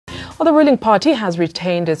Well, the ruling party has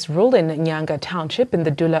retained its rule in Nyanga Township in the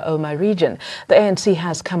Dullah Omar region. The ANC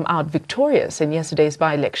has come out victorious in yesterday's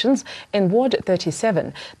by-elections in Ward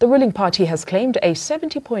 37. The ruling party has claimed a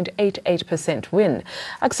 70.88% win.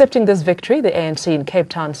 Accepting this victory, the ANC in Cape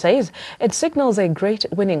Town says it signals a great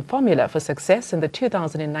winning formula for success in the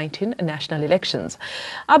 2019 national elections.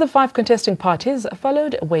 Other 5 contesting parties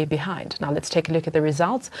followed way behind. Now let's take a look at the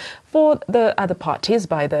results for the other parties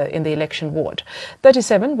in the election ward.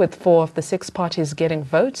 37 with 4 of the 6 parties getting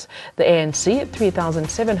votes, the ANC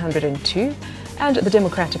 3,702 and the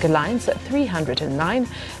Democratic Alliance 309,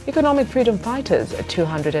 Economic Freedom Fighters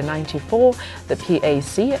 294, the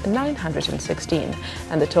PAC 916,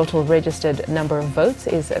 and the total registered number of votes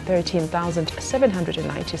is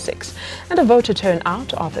 13,796, and a voter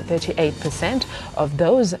turnout of 38%. Of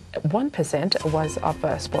those, 1% was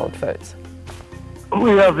of spoiled votes.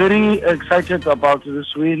 We are very excited about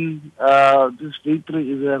this win. This victory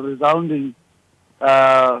is a resounding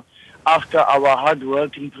after our hard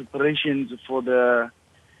work in preparations for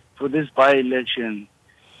this by-election.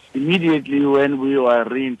 Immediately when we were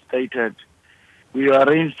reinstated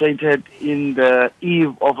in the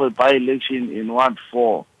eve of a by-election in Ward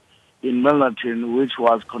 4 in Milnerton, which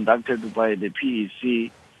was conducted by the PEC,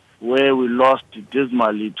 where we lost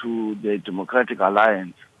dismally to the Democratic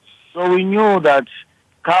Alliance. So we knew that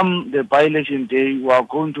come the by-election day, we are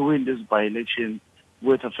going to win this by-election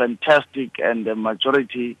with a fantastic and a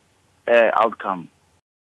majority outcome.